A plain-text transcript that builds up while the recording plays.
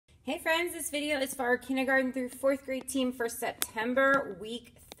Hey friends, this video is for our kindergarten through 4th grade team for September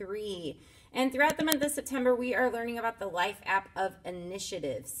week 3. And throughout the month of September, we are learning about the Life app of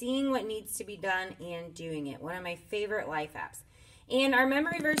initiative, seeing what needs to be done and doing it. One of my favorite Life apps. And our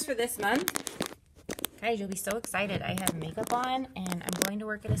memory verse for this month, guys, you'll be so excited. I have makeup on and I'm going to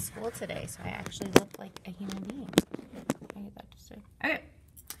work at a school today, so I actually look like a human being. I get that just okay.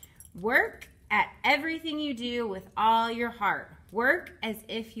 Work at everything you do with all your heart. Work as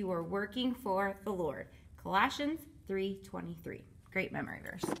if you were working for the Lord. Colossians 3:23. Great memory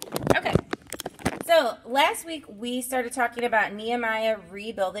verse. Okay, so last week we started talking about Nehemiah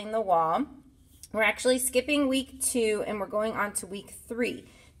rebuilding the wall. We're actually skipping week 2 and we're going on to week 3.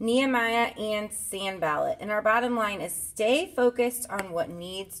 Nehemiah and Sanballat. And our bottom line is stay focused on what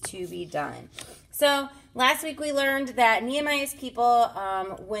needs to be done. So last week we learned that Nehemiah's people,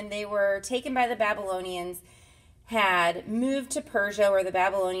 when they were taken by the Babylonians, had moved to Persia where the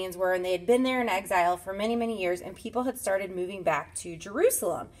Babylonians were, and they had been there in exile for many, many years, and people had started moving back to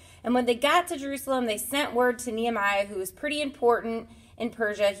Jerusalem. And when they got to Jerusalem, they sent word to Nehemiah, who was pretty important in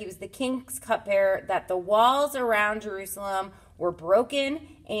Persia. He was the king's cupbearer, that the walls around Jerusalem were broken,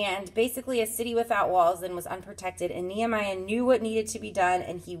 and basically a city without walls then was unprotected. And Nehemiah knew what needed to be done,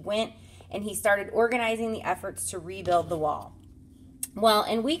 and he went and he started organizing the efforts to rebuild the wall. Well,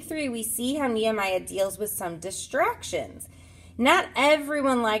 in week 3, we see how Nehemiah deals with some distractions. Not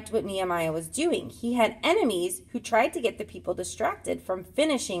everyone liked what Nehemiah was doing. He had enemies who tried to get the people distracted from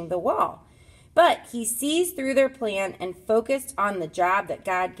finishing the wall. But he sees through their plan and focused on the job that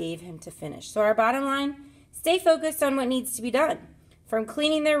God gave him to finish. So our bottom line, stay focused on what needs to be done. From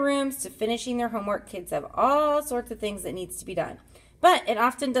cleaning their rooms to finishing their homework, kids have all sorts of things that needs to be done. But it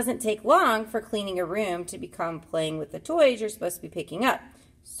often doesn't take long for cleaning a room to become playing with the toys you're supposed to be picking up.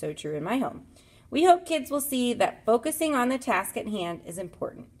 So true in my home. We hope kids will see that focusing on the task at hand is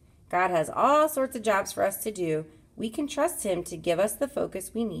important. God has all sorts of jobs for us to do. We can trust Him to give us the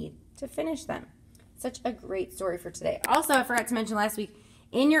focus we need to finish them. Such a great story for today. Also, I forgot to mention last week,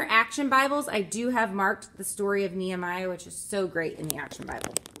 in your Action Bibles, I do have marked the story of Nehemiah, which is so great in the Action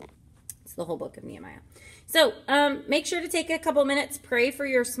Bible. It's the whole book of Nehemiah. So make sure to take a couple minutes, pray for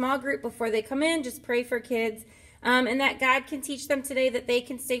your small group before they come in. Just pray for kids and that God can teach them today that they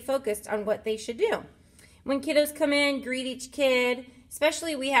can stay focused on what they should do. When kiddos come in, greet each kid.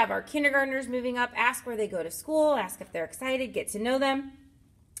 Especially we have our kindergartners moving up. Ask where they go to school. Ask if they're excited. Get to know them.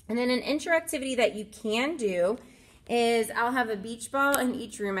 And then an intro activity that you can do is I'll have a beach ball in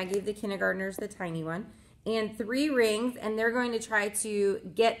each room. I gave the kindergartners the tiny one. And 3 rings, and they're going to try to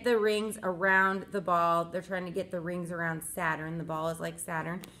get the rings around the ball. They're trying to get the rings around Saturn. The ball is like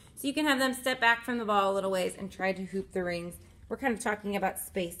Saturn. So you can have them step back from the ball a little ways and try to hoop the rings. We're kind of talking about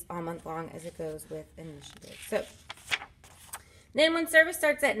space all month long as it goes with initiative. So then when service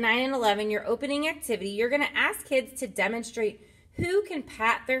starts at 9 and 11, your opening activity, you're going to ask kids to demonstrate who can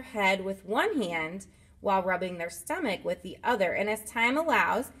pat their head with one hand while rubbing their stomach with the other. And as time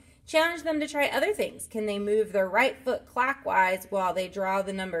allows, challenge them to try other things. Can they move their right foot clockwise while they draw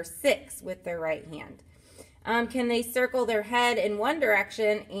the number 6 with their right hand? Can they circle their head in one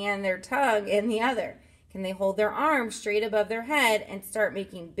direction and their tongue in the other? Can they hold their arms straight above their head and start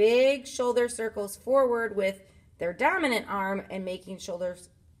making big shoulder circles forward with their dominant arm and making shoulder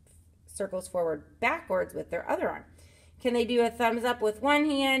circles forward backwards with their other arm? Can they do a thumbs up with one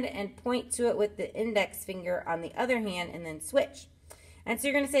hand and point to it with the index finger on the other hand and then switch? And so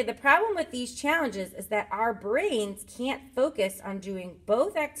you're going to say the problem with these challenges is that our brains can't focus on doing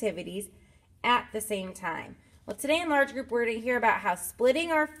both activities at the same time. Well, today in large group, we're going to hear about how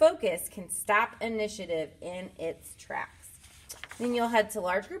splitting our focus can stop initiative in its tracks. Then you'll head to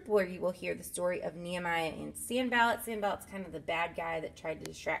large group where you will hear the story of Nehemiah and Sanballat. Sanballat's kind of the bad guy that tried to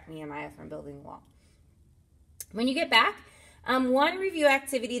distract Nehemiah from building the wall. When you get back, one review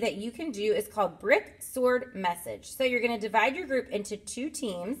activity that you can do is called Brick, Sword, Message. So you're going to divide your group into 2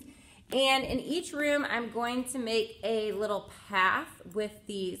 teams. And in each room, I'm going to make a little path with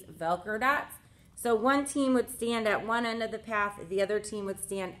these Velcro dots. So one team would stand at one end of the path. The other team would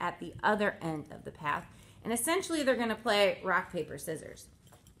stand at the other end of the path. And essentially, they're going to play rock, paper, scissors.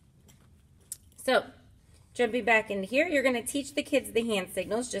 So jumping back into here, you're going to teach the kids the hand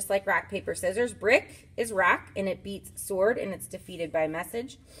signals, just like rock, paper, scissors. Brick is rock, and it beats sword, and it's defeated by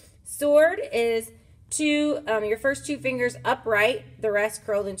message. Sword is your first 2 fingers upright, the rest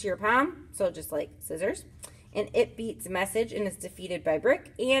curled into your palm, so just like scissors. And it beats message, and it's defeated by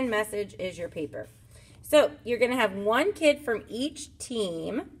brick, and message is your paper. So you're going to have one kid from each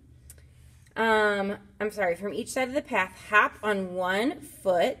team, from each side of the path, hop on one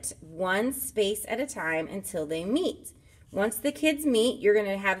foot, one space at a time until they meet. Once the kids meet, you're going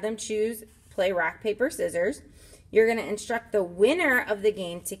to have them play rock, paper, scissors. You're going to instruct the winner of the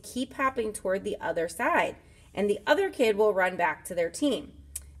game to keep hopping toward the other side, and the other kid will run back to their team.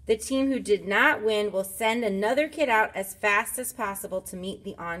 The team who did not win will send another kid out as fast as possible to meet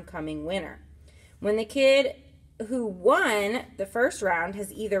the oncoming winner. When the kid who won the first round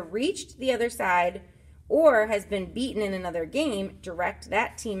has either reached the other side or has been beaten in another game, direct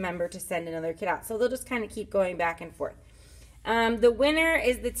that team member to send another kid out. So they'll just kind of keep going back and forth. The winner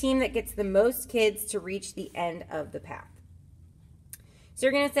is the team that gets the most kids to reach the end of the path. So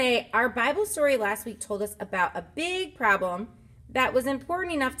you're going to say, our Bible story last week told us about a big problem that was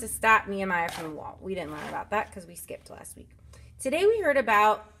important enough to stop Nehemiah from the wall. We didn't learn about that because we skipped last week. Today we heard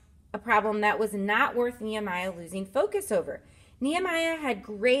about a problem that was not worth Nehemiah losing focus over. Nehemiah had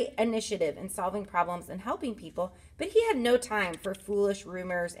great initiative in solving problems and helping people, but he had no time for foolish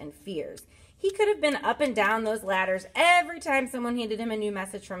rumors and fears. He could have been up and down those ladders every time someone handed him a new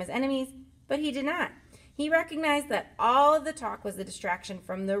message from his enemies, but he did not. He recognized that all of the talk was a distraction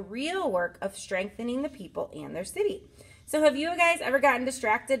from the real work of strengthening the people and their city. So have you guys ever gotten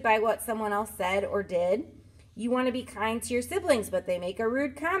distracted by what someone else said or did? You want to be kind to your siblings, but they make a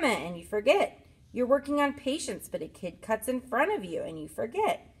rude comment and you forget. You're working on patience, but a kid cuts in front of you and you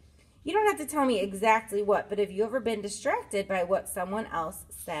forget. You don't have to tell me exactly what, but have you ever been distracted by what someone else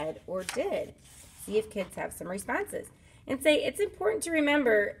said or did? See if kids have some responses. And say it's important to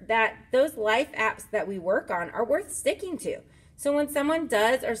remember that those life apps that we work on are worth sticking to. So when someone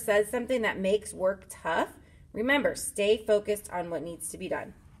does or says something that makes work tough, remember, stay focused on what needs to be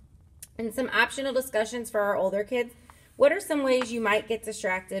done. And some optional discussions for our older kids. What are some ways you might get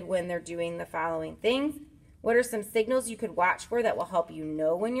distracted when they're doing the following things? What are some signals you could watch for that will help you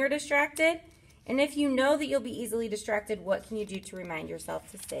know when you're distracted? And if you know that you'll be easily distracted, what can you do to remind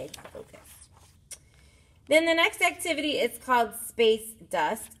yourself to stay focused? Then the next activity is called Space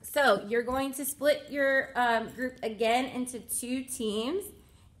Dust. So you're going to split your group again into 2 teams.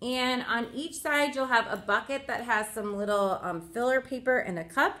 And on each side, you'll have a bucket that has some little filler paper and a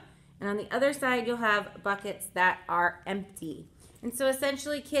cup. And on the other side, you'll have buckets that are empty. And so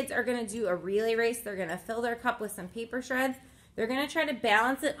essentially, kids are going to do a relay race. They're going to fill their cup with some paper shreds. They're going to try to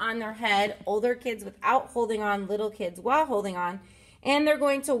balance it on their head, older kids without holding on, little kids while holding on. And they're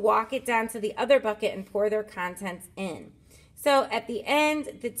going to walk it down to the other bucket and pour their contents in. So at the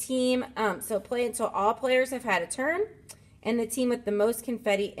end, the team, play until all players have had a turn. And the team with the most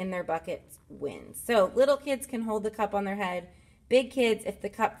confetti in their buckets wins. So little kids can hold the cup on their head. Big kids, if the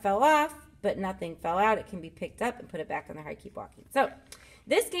cup fell off, but nothing fell out, it can be picked up and put it back on their head, keep walking. So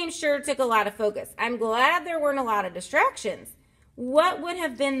this game sure took a lot of focus. I'm glad there weren't a lot of distractions. What would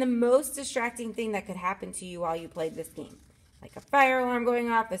have been the most distracting thing that could happen to you while you played this game? Like a fire alarm going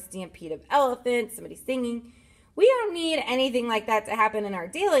off, a stampede of elephants, somebody singing. We don't need anything like that to happen in our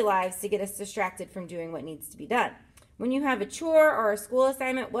daily lives to get us distracted from doing what needs to be done. When you have a chore or a school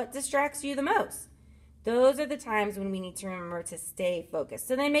assignment, what distracts you the most? Those are the times when we need to remember to stay focused.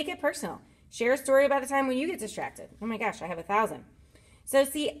 So then make it personal. Share a story about a time when you get distracted. Oh my gosh, I have 1,000. So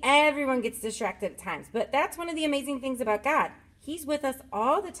see, everyone gets distracted at times, but that's one of the amazing things about God. He's with us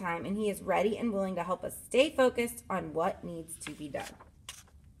all the time, and he is ready and willing to help us stay focused on what needs to be done.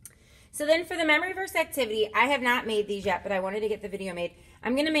 So then for the memory verse activity, I have not made these yet, but I wanted to get the video made.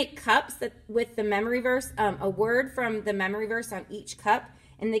 I'm going to make cups with the memory verse, a word from the memory verse on each cup,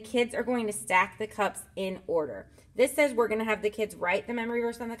 and the kids are going to stack the cups in order. This says we're going to have the kids write the memory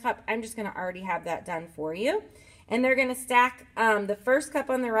verse on the cup. I'm just going to already have that done for you. And they're going to stack the first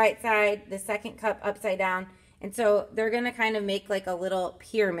cup on the right side, the second cup upside down. And so they're going to kind of make like a little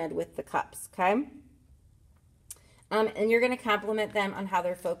pyramid with the cups, okay? And you're going to compliment them on how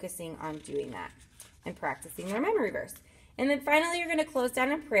they're focusing on doing that and practicing their memory verse. And then finally, you're going to close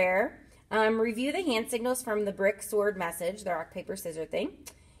down in prayer. Review the hand signals from the brick, sword, message, the rock, paper, scissors thing.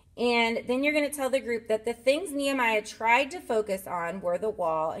 And then you're going to tell the group that the things Nehemiah tried to focus on were the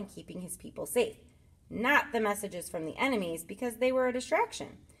wall and keeping his people safe, not the messages from the enemies, because they were a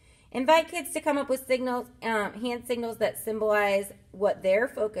distraction. Invite kids to come up with signals, hand signals that symbolize what their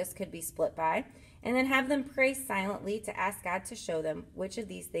focus could be split by, and then have them pray silently to ask God to show them which of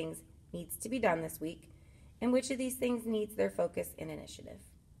these things needs to be done this week and which of these things needs their focus and initiative.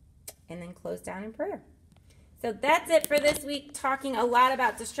 And then close down in prayer. So that's it for this week, talking a lot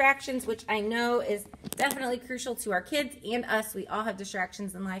about distractions, which I know is definitely crucial to our kids and us. We all have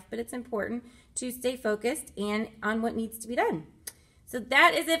distractions in life, but it's important to stay focused and on what needs to be done. So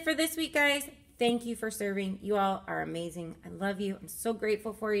that is it for this week, guys. Thank you for serving. You all are amazing. I love you. I'm so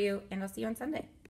grateful for you, and I'll see you on Sunday.